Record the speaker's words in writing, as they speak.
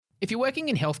If you're working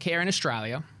in healthcare in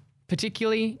Australia,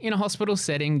 particularly in a hospital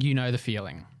setting, you know the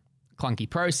feeling. Clunky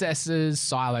processes,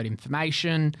 siloed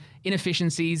information,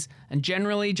 inefficiencies, and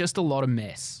generally just a lot of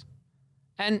mess.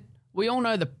 And we all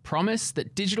know the promise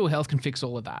that digital health can fix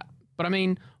all of that. But I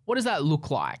mean, what does that look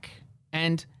like?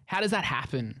 And how does that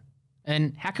happen?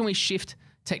 And how can we shift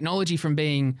technology from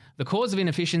being the cause of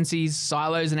inefficiencies,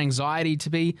 silos, and anxiety to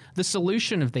be the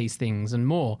solution of these things and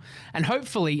more? And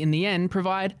hopefully, in the end,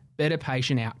 provide better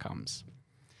patient outcomes.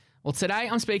 Well, today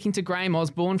I'm speaking to Graham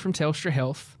Osborne from Telstra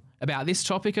Health about this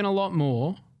topic and a lot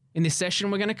more. In this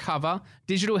session, we're going to cover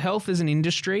digital health as an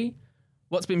industry,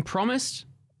 what's been promised,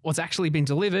 what's actually been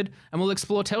delivered, and we'll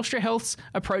explore Telstra Health's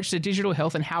approach to digital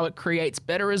health and how it creates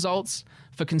better results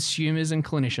for consumers and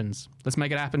clinicians. Let's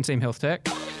make it happen, Team Health Tech.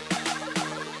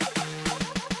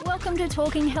 Welcome to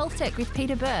Talking Health Tech with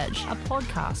Peter Burge, a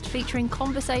podcast featuring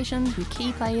conversations with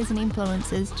key players and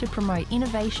influencers to promote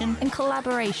innovation and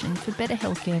collaboration for better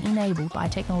healthcare enabled by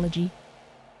technology.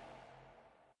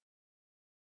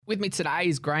 With me today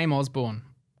is Graham Osborne.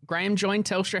 Graham joined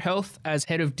Telstra Health as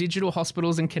Head of Digital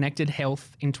Hospitals and Connected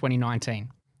Health in 2019.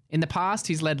 In the past,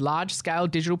 he's led large-scale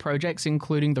digital projects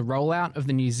including the rollout of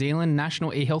the New Zealand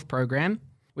National eHealth Program,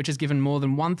 which has given more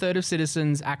than 1/3 of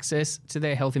citizens access to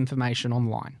their health information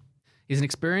online. He's an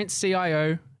experienced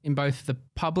CIO in both the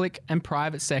public and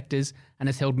private sectors and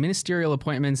has held ministerial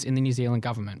appointments in the New Zealand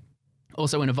government.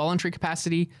 Also in a voluntary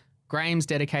capacity, Graham's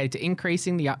dedicated to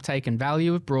increasing the uptake and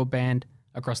value of broadband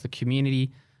across the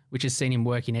community, which has seen him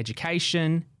work in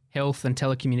education, health and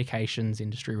telecommunications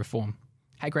industry reform.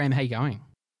 Hey Graham, how you going?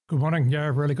 Good morning. Yeah,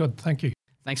 really good. Thank you.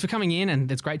 Thanks for coming in,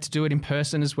 and it's great to do it in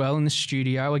person as well in the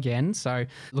studio again. So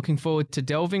looking forward to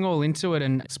delving all into it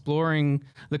and exploring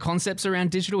the concepts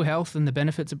around digital health and the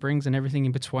benefits it brings and everything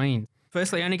in between.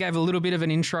 Firstly, I only gave a little bit of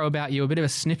an intro about you, a bit of a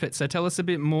snippet. So tell us a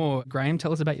bit more. Graham,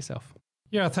 tell us about yourself.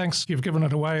 Yeah, thanks. You've given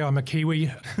it away. I'm a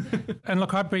Kiwi. And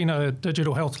look, I've been a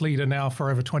digital health leader now for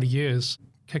over 20 years.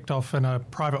 Kicked off in a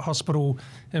private hospital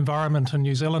environment in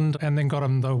New Zealand and then got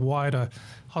in the wider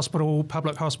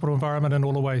public hospital environment and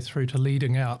all the way through to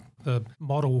leading out the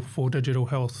model for digital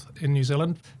health in New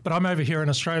Zealand. But I'm over here in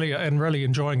Australia and really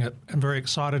enjoying it and very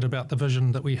excited about the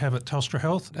vision that we have at Telstra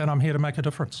Health, and I'm here to make a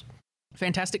difference.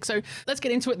 Fantastic. So let's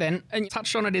get into it then. And you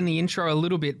touched on it in the intro a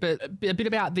little bit, but a bit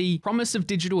about the promise of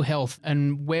digital health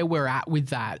and where we're at with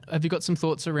that. Have you got some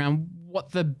thoughts around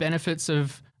what the benefits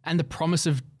of and the promise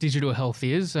of digital health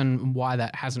is and why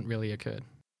that hasn't really occurred?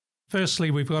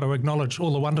 Firstly, we've got to acknowledge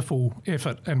all the wonderful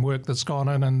effort and work that's gone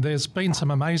in, and there's been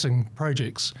some amazing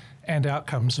projects and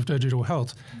outcomes of digital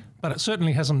health, but it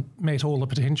certainly hasn't met all the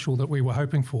potential that we were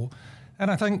hoping for. And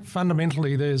I think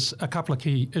fundamentally there's a couple of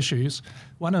key issues.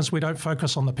 One is we don't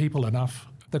focus on the people enough.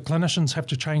 The clinicians have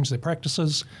to change their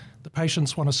practices. The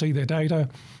patients want to see their data.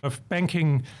 If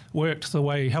banking worked the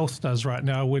way health does right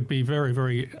now, we'd be very,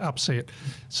 very upset.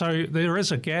 So there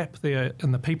is a gap there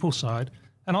in the people side.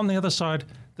 And on the other side,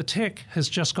 the tech has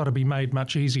just got to be made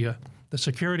much easier. The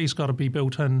security's got to be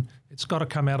built in. It's got to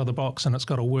come out of the box and it's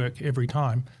got to work every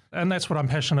time. And that's what I'm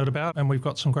passionate about, and we've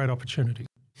got some great opportunities.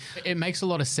 It makes a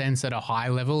lot of sense at a high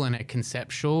level and at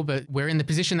conceptual, but we're in the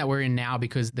position that we're in now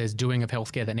because there's doing of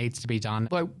healthcare that needs to be done.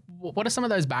 Like, what are some of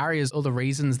those barriers or the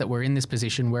reasons that we're in this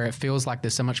position where it feels like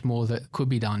there's so much more that could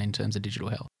be done in terms of digital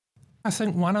health? I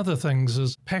think one of the things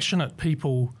is passionate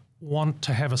people want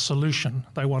to have a solution.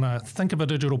 They want to think of a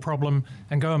digital problem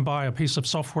and go and buy a piece of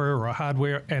software or a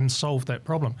hardware and solve that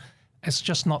problem. It's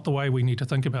just not the way we need to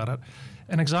think about it.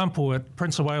 An example, at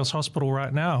Prince of Wales Hospital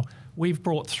right now, we've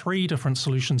brought 3 different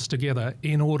solutions together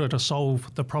in order to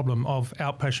solve the problem of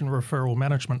outpatient referral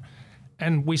management.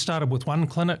 And we started with 1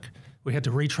 clinic. We had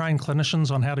to retrain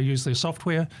clinicians on how to use their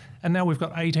software. And now we've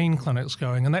got 18 clinics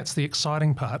going. And that's the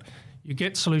exciting part. You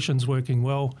get solutions working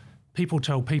well. People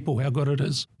tell people how good it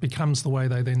is, becomes the way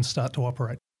they then start to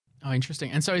operate. Oh,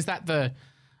 interesting. And so is that the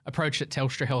approach that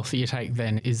Telstra Health you take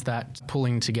then, is that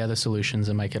pulling together solutions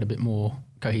and make it a bit more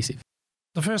cohesive?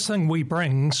 The first thing we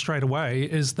bring straight away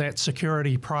is that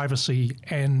security, privacy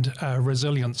and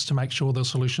resilience to make sure the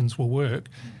solutions will work.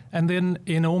 And then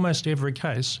in almost every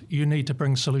case, you need to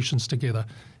bring solutions together.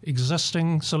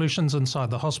 Existing solutions inside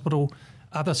the hospital,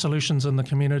 other solutions in the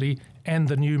community, and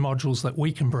the new modules that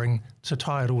we can bring to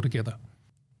tie it all together.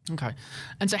 Okay.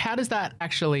 And so how does that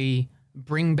actually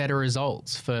bring better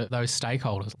results for those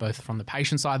stakeholders, both from the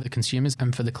patient side, the consumers,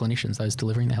 and for the clinicians, those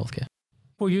delivering the healthcare?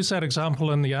 We'll use that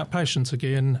example in the outpatients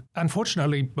again.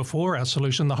 Unfortunately, before our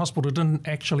solution, the hospital didn't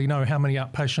actually know how many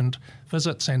outpatient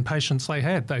visits and patients they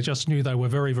had. They just knew they were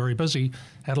very, very busy,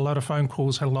 had a lot of phone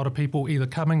calls, had a lot of people either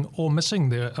coming or missing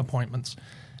their appointments.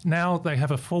 Now they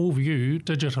have a full view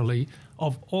digitally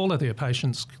of all of their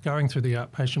patients going through the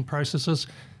outpatient processes.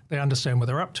 They understand what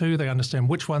they're up to. They understand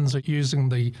which ones are using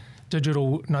the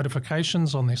digital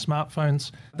notifications on their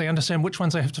smartphones. They understand which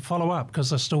ones they have to follow up because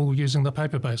they're still using the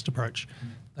paper-based approach.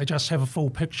 They just have a full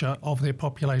picture of their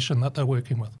population that they're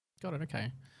working with. Got it,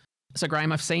 okay. So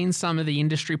Graham, I've seen some of the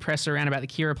industry press around about the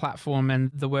Kyra platform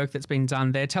and the work that's been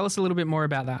done there. Tell us a little bit more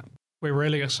about that. We're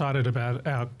really excited about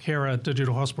our Kyra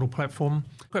digital hospital platform.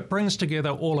 It brings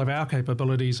together all of our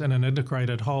capabilities in an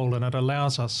integrated whole, and it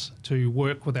allows us to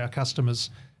work with our customers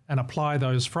and apply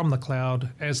those from the cloud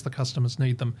as the customers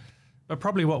need them. But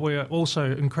probably what we're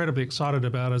also incredibly excited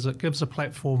about is it gives a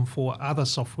platform for other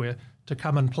software to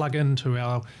come and plug into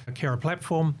our Kyra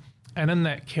platform. And in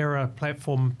that Kyra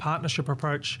platform partnership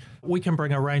approach, we can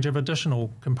bring a range of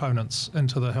additional components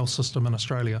into the health system in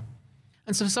Australia.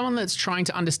 And so for someone that's trying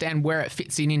to understand where it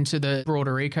fits into the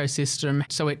broader ecosystem,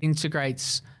 so it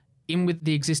integrates in with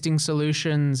the existing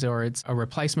solutions, or it's a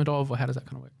replacement of, or how does that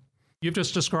kind of work? You've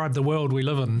just described the world we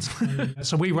live in.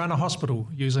 So we run a hospital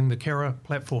using the Kyra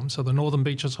platform. So the Northern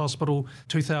Beaches Hospital,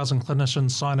 2,000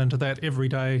 clinicians sign into that every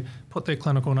day, put their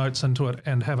clinical notes into it,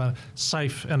 and have a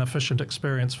safe and efficient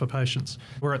experience for patients.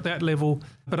 We're at that level.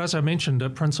 But as I mentioned,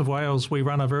 at Prince of Wales, we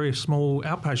run a very small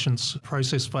outpatients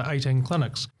process for 18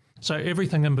 clinics. So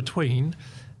everything in between.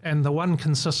 And the one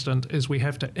consistent is we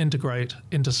have to integrate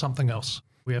into something else.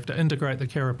 We have to integrate the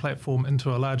Kyra platform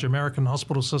into a large American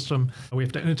hospital system. We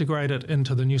have to integrate it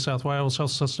into the New South Wales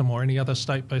health system or any other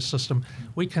state-based system.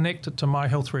 We connect it to My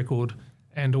Health Record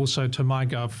and also to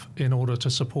MyGov in order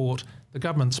to support the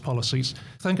government's policies.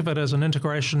 Think of it as an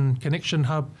integration connection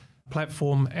hub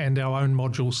platform and our own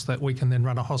modules that we can then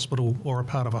run a hospital or a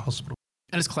part of a hospital.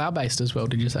 And it's cloud-based as well,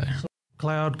 did you say?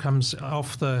 Cloud comes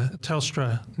off the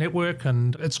Telstra network,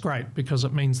 and it's great because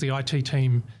it means the IT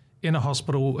team in a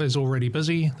hospital is already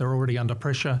busy, they're already under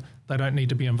pressure, they don't need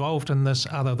to be involved in this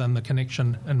other than the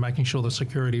connection and making sure the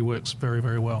security works very,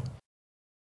 very well.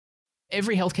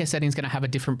 Every healthcare setting is going to have a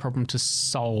different problem to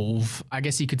solve. I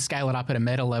guess you could scale it up at a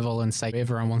meta level and say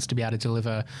everyone wants to be able to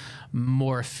deliver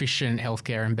more efficient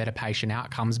healthcare and better patient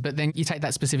outcomes. But then you take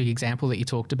that specific example that you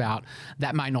talked about,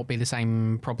 that might not be the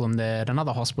same problem that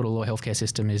another hospital or healthcare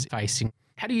system is facing.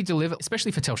 How do you deliver,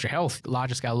 especially for Telstra Health,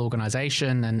 larger scale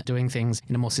organisation and doing things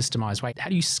in a more systemised way? How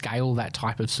do you scale that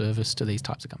type of service to these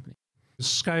types of companies?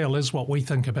 Scale is what we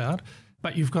think about.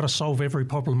 But you've got to solve every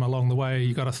problem along the way.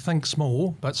 You've got to think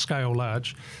small, but scale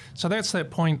large. So that's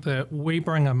that point that we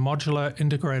bring a modular,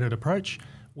 integrated approach.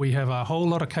 We have a whole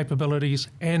lot of capabilities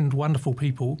and wonderful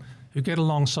people who get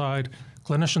alongside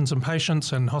clinicians and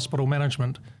patients and hospital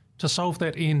management to solve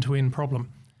that end-to-end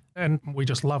problem. And we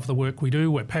just love the work we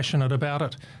do. We're passionate about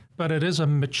it. But it is a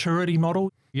maturity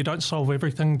model. You don't solve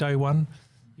everything day one.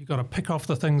 You've got to pick off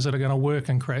the things that are going to work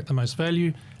and create the most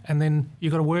value. And then you've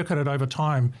got to work at it over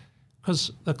time,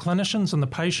 because the clinicians and the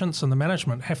patients and the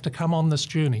management have to come on this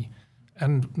journey.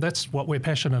 And that's what we're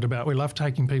passionate about. We love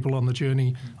taking people on the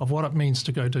journey of what it means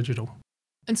to go digital.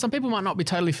 And some people might not be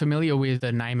totally familiar with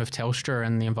the name of Telstra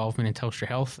and the involvement in Telstra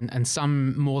Health, and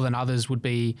some more than others would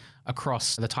be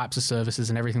across the types of services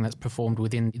and everything that's performed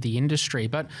within the industry.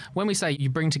 But when we say you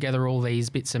bring together all these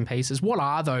bits and pieces, what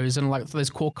are those and like those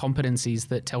core competencies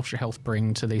that Telstra Health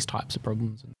bring to these types of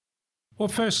problems? Well,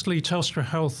 firstly, Telstra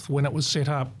Health, when it was set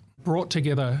up, brought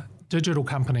together digital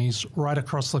companies right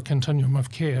across the continuum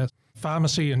of care,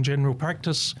 pharmacy and general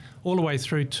practice, all the way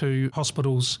through to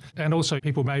hospitals. And also,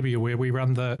 people may be aware, we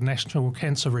run the National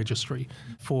Cancer Registry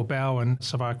for bowel and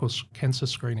cervical cancer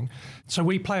screening. So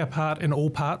we play a part in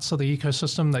all parts of the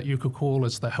ecosystem that you could call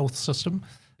as the health system.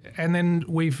 And then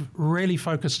we've really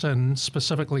focused in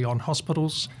specifically on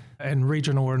hospitals and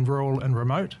regional and rural and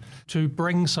remote to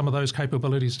bring some of those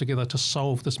capabilities together to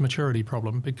solve this maturity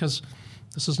problem, because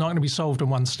this is not going to be solved in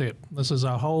one step. This is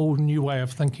a whole new way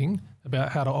of thinking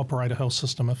about how to operate a health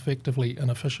system effectively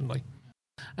and efficiently.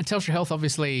 And Telstra Health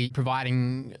obviously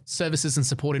providing services and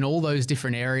support in all those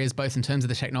different areas, both in terms of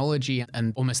the technology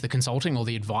and almost the consulting or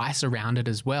the advice around it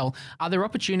as well. Are there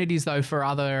opportunities though for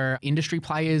other industry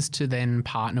players to then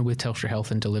partner with Telstra Health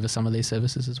and deliver some of these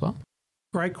services as well?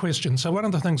 Great question. So one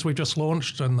of the things we just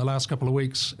launched in the last couple of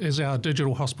weeks is our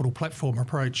digital hospital platform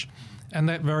approach. And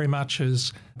that very much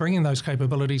is bringing those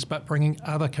capabilities, but bringing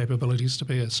other capabilities to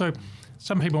bear. So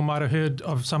some people might have heard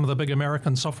of some of the big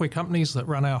American software companies that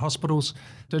run our hospitals,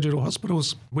 digital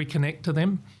hospitals. We connect to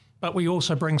them, but we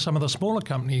also bring some of the smaller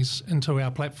companies into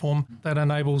our platform that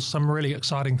enables some really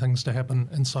exciting things to happen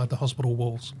inside the hospital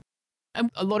walls. And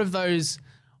a lot of those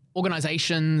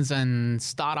organizations and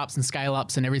startups and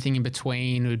scale-ups and everything in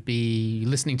between would be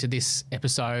listening to this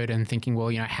episode and thinking, well,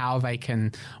 how they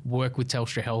can work with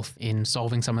Telstra Health in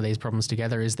solving some of these problems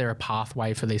together. Is there a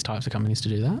pathway for these types of companies to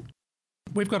do that?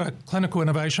 We've got a clinical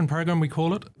innovation program, we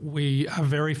call it. We are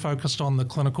very focused on the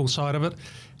clinical side of it,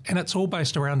 and it's all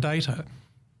based around data.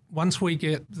 Once we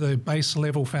get the base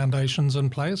level foundations in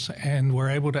place and we're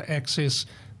able to access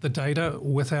the data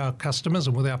with our customers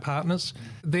and with our partners,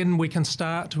 then we can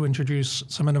start to introduce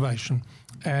some innovation.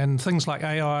 And things like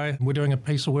AI, we're doing a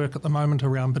piece of work at the moment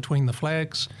around Between the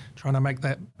Flags, trying to make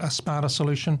that a smarter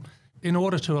solution in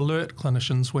order to alert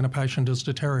clinicians when a patient is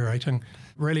deteriorating.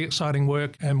 Really exciting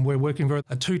work, and we're working with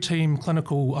a 2-team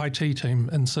clinical IT team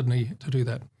in Sydney to do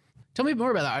that. Tell me more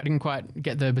about that. I didn't quite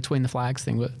get the Between the Flags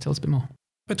thing, but tell us a bit more.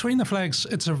 Between the Flags,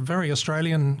 it's a very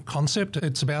Australian concept.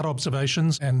 It's about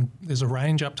observations, and there's a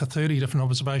range up to 30 different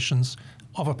observations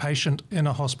of a patient in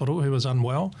a hospital who is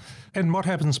unwell. And what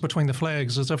happens between the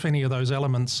flags is if any of those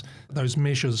elements, those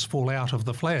measures fall out of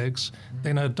the flags,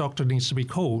 then a doctor needs to be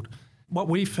called. What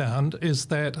we found is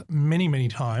that many, many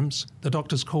times the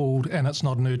doctor's called and it's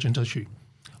not an urgent issue.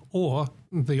 Or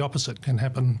the opposite can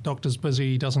happen. Doctor's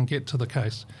busy, doesn't get to the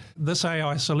case. This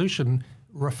AI solution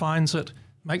refines it,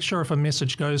 make sure if a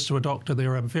message goes to a doctor,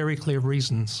 there are very clear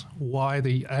reasons why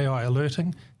the AI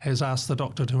alerting has asked the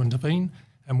doctor to intervene,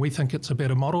 and we think it's a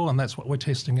better model, and that's what we're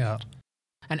testing out.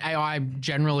 And AI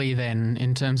generally then,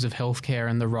 in terms of healthcare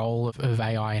and the role of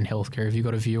AI in healthcare, have you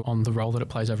got a view on the role that it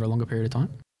plays over a longer period of time?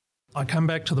 I come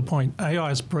back to the point, AI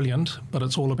is brilliant, but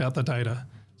it's all about the data.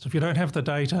 So if you don't have the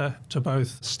data to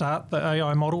both start the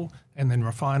AI model and then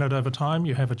refine it over time,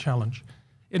 you have a challenge.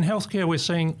 In healthcare, we're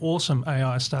seeing awesome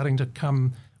AI starting to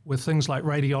come with things like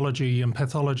radiology and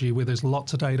pathology, where there's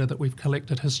lots of data that we've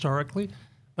collected historically.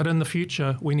 But in the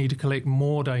future, we need to collect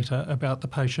more data about the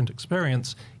patient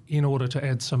experience in order to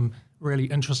add some really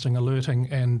interesting alerting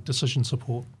and decision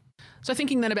support. So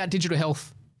thinking then about digital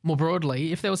health more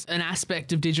broadly, if there was an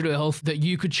aspect of digital health that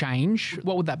you could change,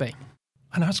 what would that be?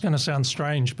 I know it's going to sound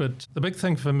strange, but the big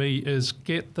thing for me is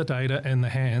get the data in the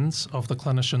hands of the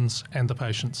clinicians and the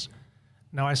patients.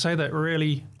 Now, I say that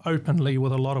really openly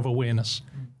with a lot of awareness.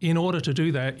 In order to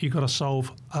do that, you've got to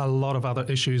solve a lot of other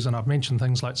issues, and I've mentioned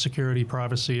things like security,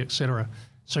 privacy, etc.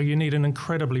 So you need an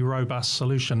incredibly robust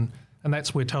solution, and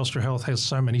that's where Telstra Health has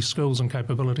so many skills and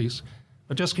capabilities.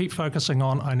 But just keep focusing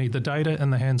on, I need the data in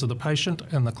the hands of the patient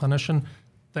and the clinician.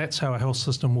 That's how a health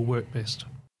system will work best.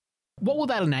 What will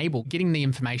that enable? Getting the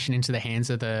information into the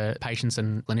hands of the patients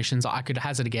and clinicians? I could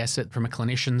hazard a guess that from a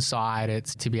clinician side,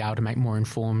 it's to be able to make more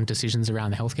informed decisions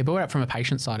around the healthcare, but what about from a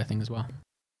patient side of things as well?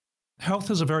 Health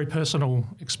is a very personal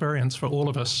experience for all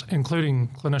of us, including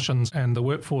clinicians and the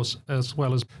workforce, as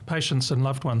well as patients and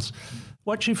loved ones.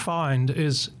 What you find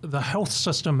is the health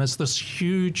system is this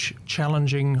huge,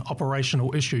 challenging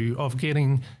operational issue of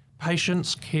getting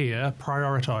patients' care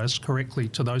prioritised correctly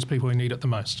to those people who need it the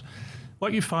most.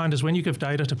 What you find is when you give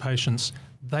data to patients,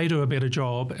 they do a better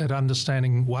job at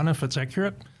understanding, 1, if it's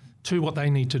accurate, 2, what they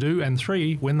need to do, and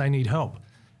 3, when they need help.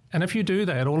 And if you do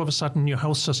that, all of a sudden your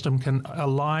health system can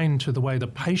align to the way the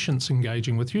patient's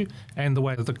engaging with you and the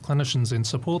way that the clinicians then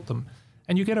support them.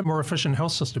 And you get a more efficient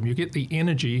health system. You get the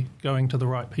energy going to the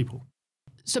right people.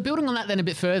 So building on that then a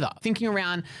bit further, thinking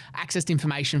around access to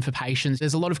information for patients,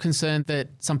 there's a lot of concern that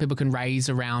some people can raise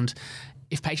around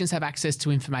if patients have access to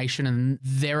information and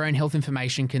their own health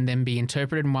information can then be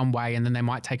interpreted in one way, and then they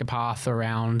might take a path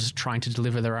around trying to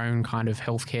deliver their own kind of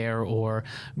healthcare or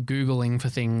Googling for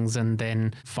things and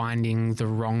then finding the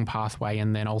wrong pathway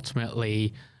and then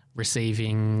ultimately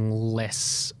receiving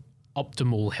less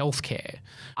optimal healthcare.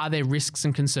 Are there risks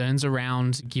and concerns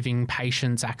around giving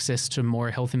patients access to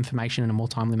more health information in a more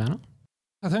timely manner?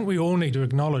 I think we all need to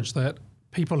acknowledge that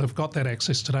people have got that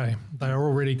access today. They are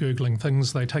already Googling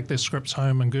things. They take their scripts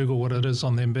home and Google what it is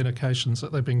on their medications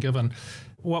that they've been given.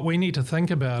 What we need to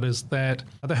think about is that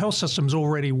the health system's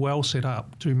already well set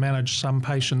up to manage some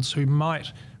patients who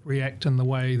might react in the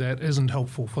way that isn't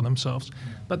helpful for themselves.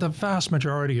 But the vast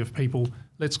majority of people,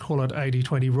 let's call it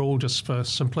 80-20 rule just for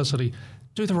simplicity,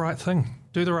 do the right thing.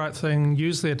 Do the right thing,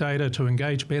 use their data to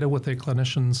engage better with their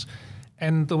clinicians.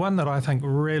 And the one that I think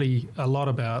really a lot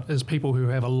about is people who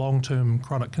have a long-term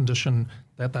chronic condition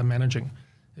that they're managing.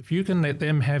 If you can let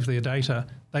them have their data,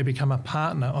 they become a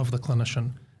partner of the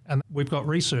clinician. And we've got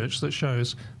research that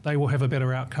shows they will have a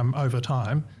better outcome over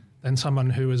time than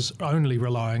someone who is only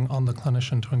relying on the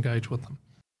clinician to engage with them.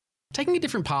 Taking a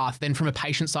different path then from a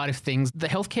patient side of things, the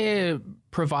healthcare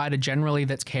provider generally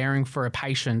that's caring for a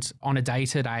patient on a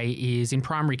day-to-day is in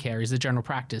primary care, is the general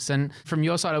practice. And from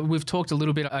your side, we've talked a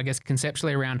little bit, I guess,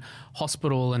 conceptually around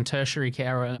hospital and tertiary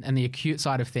care and the acute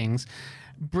side of things.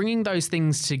 Bringing those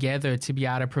things together to be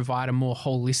able to provide a more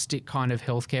holistic kind of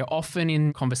healthcare, often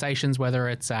in conversations, whether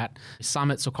it's at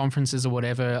summits or conferences or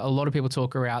whatever, a lot of people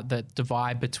talk about the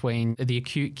divide between the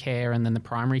acute care and then the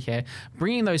primary care.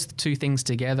 Bringing those two things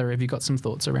together, have you got some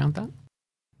thoughts around that?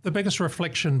 The biggest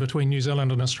reflection between New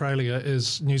Zealand and Australia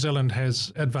is New Zealand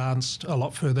has advanced a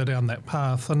lot further down that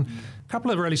path. And a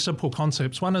couple of really simple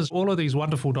concepts. One is all of these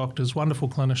wonderful doctors, wonderful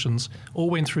clinicians,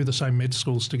 all went through the same med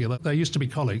schools together. They used to be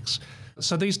colleagues.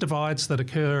 So these divides that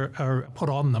occur are put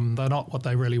on them. They're not what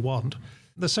they really want.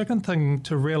 The second thing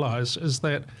to realise is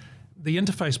that the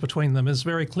interface between them is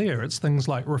very clear. It's things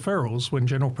like referrals when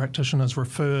general practitioners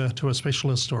refer to a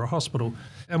specialist or a hospital.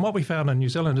 And what we found in New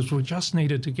Zealand is we just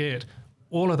needed to get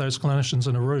all of those clinicians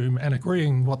in a room and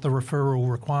agreeing what the referral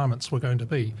requirements were going to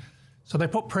be. So they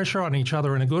put pressure on each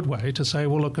other in a good way to say,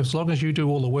 well, look, as long as you do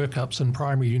all the workups in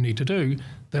primary you need to do,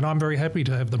 then I'm very happy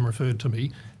to have them referred to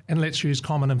me. And let's use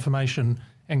common information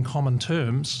and common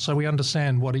terms so we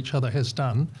understand what each other has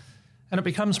done. And it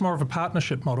becomes more of a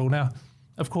partnership model. Now,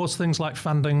 of course, things like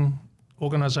funding,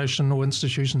 organisational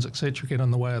institutions, etc., get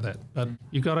in the way of that. But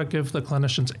you've got to give the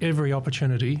clinicians every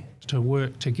opportunity to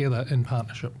work together in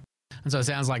partnership. And so it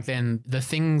sounds like then the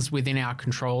things within our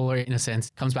control, in a sense,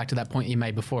 comes back to that point you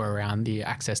made before around the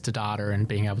access to data and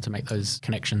being able to make those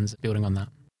connections, building on that.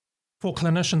 For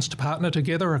clinicians to partner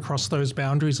together across those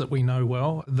boundaries that we know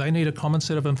well, they need a common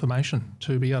set of information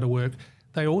to be able to work.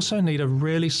 They also need a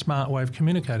really smart way of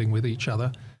communicating with each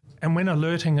other. And when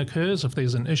alerting occurs, if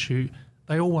there's an issue,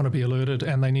 they all want to be alerted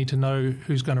and they need to know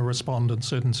who's going to respond in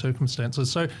certain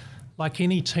circumstances. So like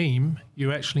any team,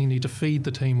 you actually need to feed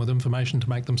the team with information to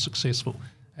make them successful.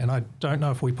 And I don't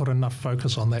know if we put enough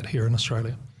focus on that here in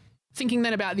Australia. Thinking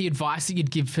then about the advice that you'd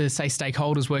give for, say,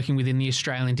 stakeholders working within the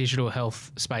Australian digital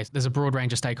health space. There's a broad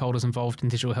range of stakeholders involved in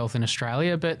digital health in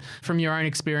Australia, but from your own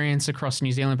experience across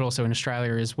New Zealand, but also in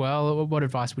Australia as well, what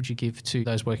advice would you give to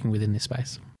those working within this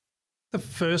space? The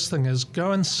first thing is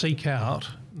go and seek out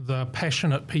the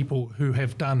passionate people who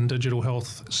have done digital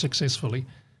health successfully,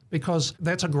 because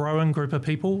that's a growing group of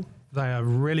people. They are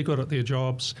really good at their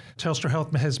jobs. Telstra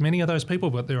Health has many of those people,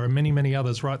 but there are many, many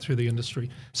others right through the industry.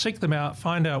 Seek them out,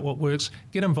 find out what works,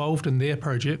 get involved in their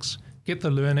projects, get the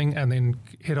learning, and then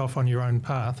head off on your own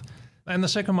path. And the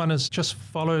second one is just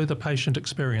follow the patient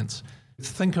experience.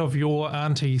 Think of your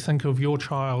auntie, think of your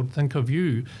child, think of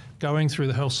you going through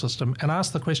the health system and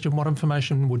ask the question, what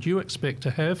information would you expect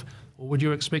to have, or would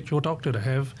you expect your doctor to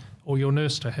have, or your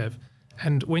nurse to have?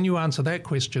 And when you answer that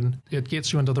question, it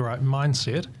gets you into the right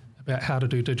mindset about how to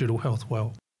do digital health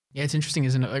well. Yeah, it's interesting,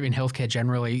 isn't it? In healthcare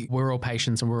generally, we're all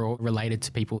patients and we're all related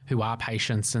to people who are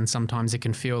patients, and sometimes it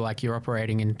can feel like you're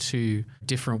operating in two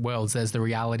different worlds. There's the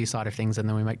reality side of things, and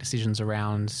then we make decisions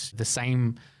around the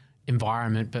same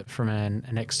environment but from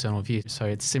an external view. So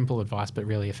it's simple advice but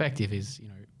really effective is,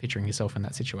 picturing yourself in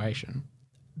that situation.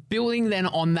 Building then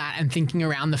on that and thinking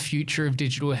around the future of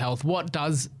digital health, what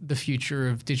does the future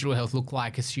of digital health look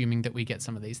like, assuming that we get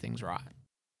some of these things right?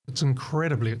 It's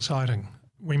incredibly exciting.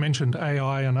 We mentioned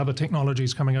AI and other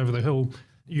technologies coming over the hill.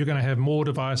 You're going to have more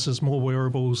devices, more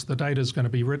wearables, the data's going to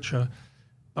be richer,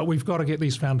 but we've got to get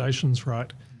these foundations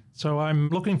right. So I'm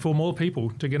looking for more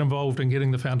people to get involved in getting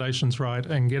the foundations right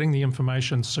and getting the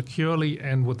information securely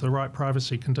and with the right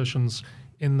privacy conditions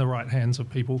in the right hands of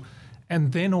people.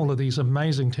 And then all of these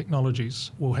amazing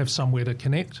technologies will have somewhere to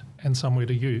connect and somewhere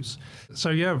to use. So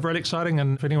yeah, really exciting.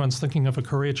 And if anyone's thinking of a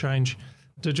career change,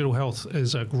 digital health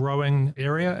is a growing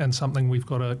area and something we've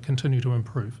got to continue to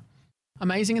improve.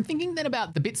 Amazing. And thinking then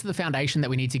about the bits of the foundation that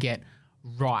we need to get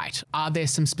right, are there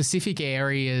some specific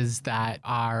areas that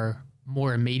are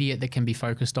more immediate that can be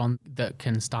focused on that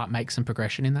can start make some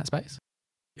progression in that space?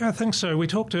 Yeah, I think so. We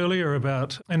talked earlier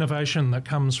about innovation that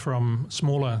comes from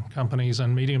smaller companies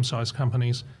and medium-sized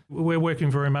companies. We're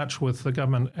working very much with the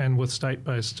government and with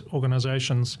state-based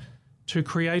organisations to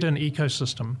create an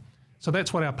ecosystem. So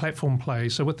that's what our platform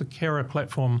plays. So with the Carer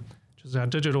platform, which is our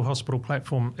digital hospital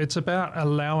platform, it's about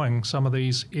allowing some of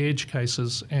these edge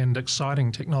cases and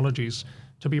exciting technologies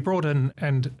to be brought in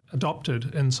and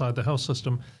adopted inside the health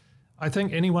system. I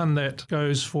think anyone that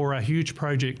goes for a huge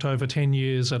project over 10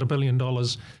 years at $1 billion,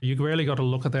 you've really got to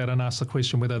look at that and ask the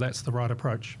question whether that's the right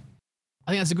approach.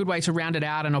 I think that's a good way to round it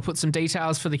out, and I'll put some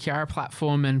details for the Carer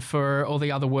platform and for all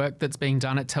the other work that's being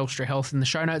done at Telstra Health in the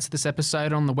show notes of this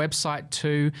episode on the website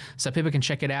too, so people can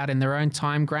check it out in their own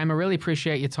time. Graham, I really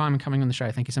appreciate your time and coming on the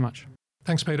show. Thank you so much.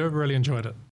 Thanks, Peter. Really enjoyed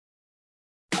it.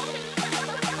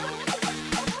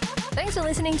 Thanks for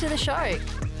listening to the show.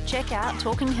 Check out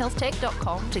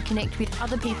talkinghealthtech.com to connect with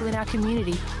other people in our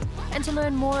community and to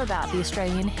learn more about the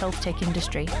Australian health tech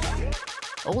industry.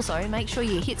 Also, make sure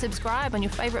you hit subscribe on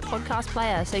your favourite podcast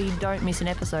player so you don't miss an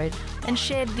episode, and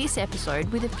share this episode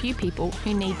with a few people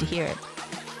who need to hear it.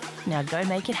 Now go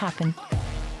make it happen.